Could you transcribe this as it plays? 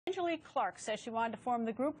Angelique Clark says she wanted to form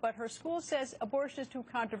the group, but her school says abortion is too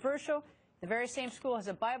controversial. The very same school has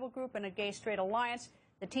a Bible group and a gay-straight alliance.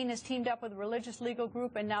 The teen has teamed up with a religious legal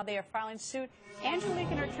group, and now they are filing suit. Angelique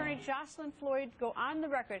and her attorney, Jocelyn Floyd, go on the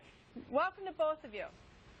record. Welcome to both of you.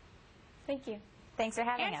 Thank you. Thanks for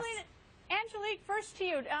having us. Angelique, first to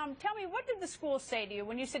you. Tell me, what did the school say to you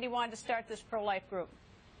when you said you wanted to start this pro-life group?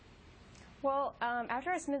 Well, after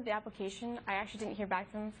I submitted the application, I actually didn't hear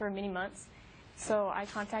back from him for many months. So I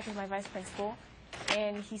contacted my vice principal,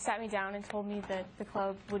 and he sat me down and told me that the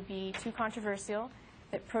club would be too controversial,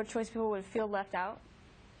 that pro-choice people would feel left out,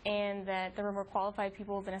 and that there were more qualified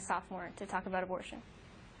people than a sophomore to talk about abortion.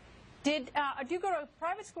 Do you go to a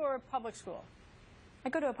private school or a public school? I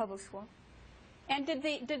go to a public school. And did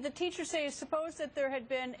the teacher say, suppose that there had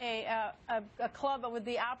been a club with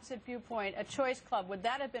the opposite viewpoint, a choice club, would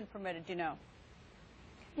that have been permitted, do you know?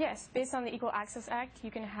 Yes, based on the Equal Access Act, you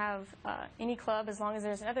can have any club as long as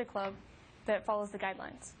there's another club that follows the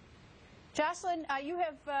guidelines. Jocelyn, you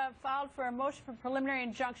have filed for a motion for preliminary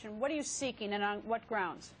injunction. What are you seeking and on what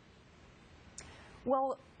grounds?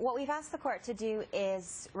 Well, what we've asked the court to do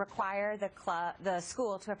is require the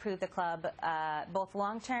school to approve the club both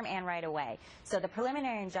long-term and right away. So the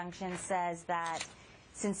preliminary injunction says that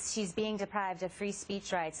since she's being deprived of free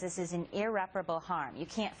speech rights, this is an irreparable harm. You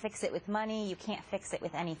can't fix it with money. You can't fix it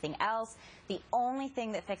with anything else. The only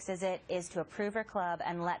thing that fixes it is to approve her club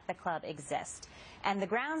and let the club exist. And the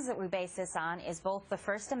grounds that we base this on is both the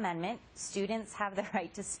First Amendment, students have the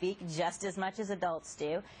right to speak just as much as adults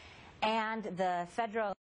do, and the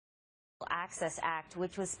Federal Access Act,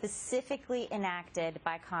 which was specifically enacted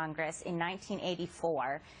by Congress in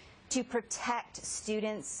 1984 to protect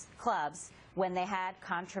students' clubs when they had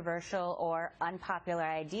controversial or unpopular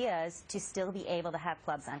ideas to still be able to have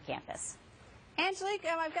clubs on campus. Angelique,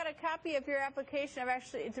 I've got a copy of your application. I've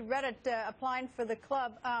actually read it applying for the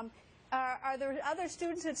club. Are there other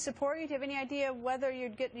students that support you? Do you have any idea whether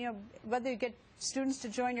you'd get, whether you get students to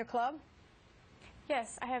join your club?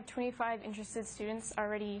 Yes, I have 25 interested students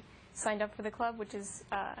already signed up for the club, which is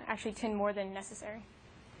actually 10 more than necessary.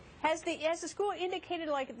 Has the school indicated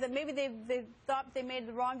that maybe they thought they made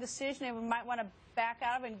the wrong decision and might want to back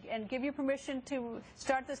out of and give you permission to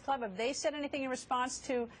start this club? Have they said anything in response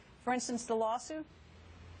to, for instance, the lawsuit?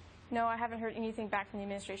 No, I haven't heard anything back from the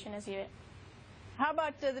administration as yet. How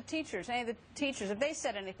about the teachers? Any of the teachers, have they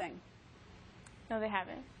said anything? No, they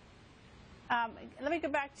haven't. Let me go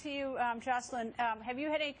back to you, Jocelyn. Have you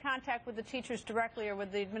had any contact with the teachers directly or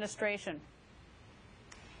with the administration?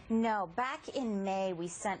 No. Back in May, we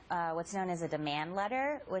sent what's known as a demand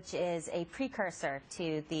letter, which is a precursor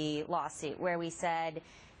to the lawsuit, where we said,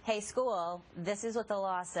 hey, school, this is what the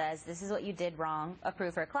law says. This is what you did wrong.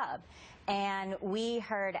 Approve her club. And we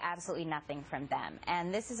heard absolutely nothing from them.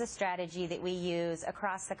 And this is a strategy that we use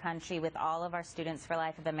across the country with all of our Students for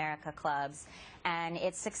Life of America clubs. And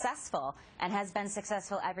it's successful and has been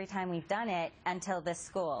successful every time we've done it until this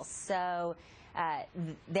school. So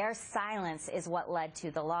their silence is what led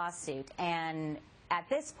to the lawsuit. And at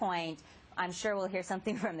this point, I'm sure we'll hear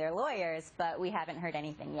something from their lawyers, but we haven't heard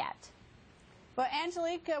anything yet. Well,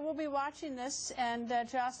 Angelique, we'll be watching this, and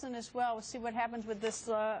Jocelyn as well. We'll see what happens with this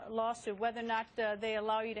lawsuit, whether or not they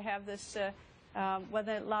allow you to have this,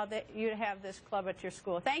 whether they allow you to have this club at your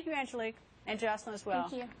school. Thank you, Angelique, and Jocelyn as well.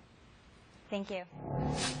 Thank you. Thank you.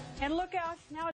 And look out now.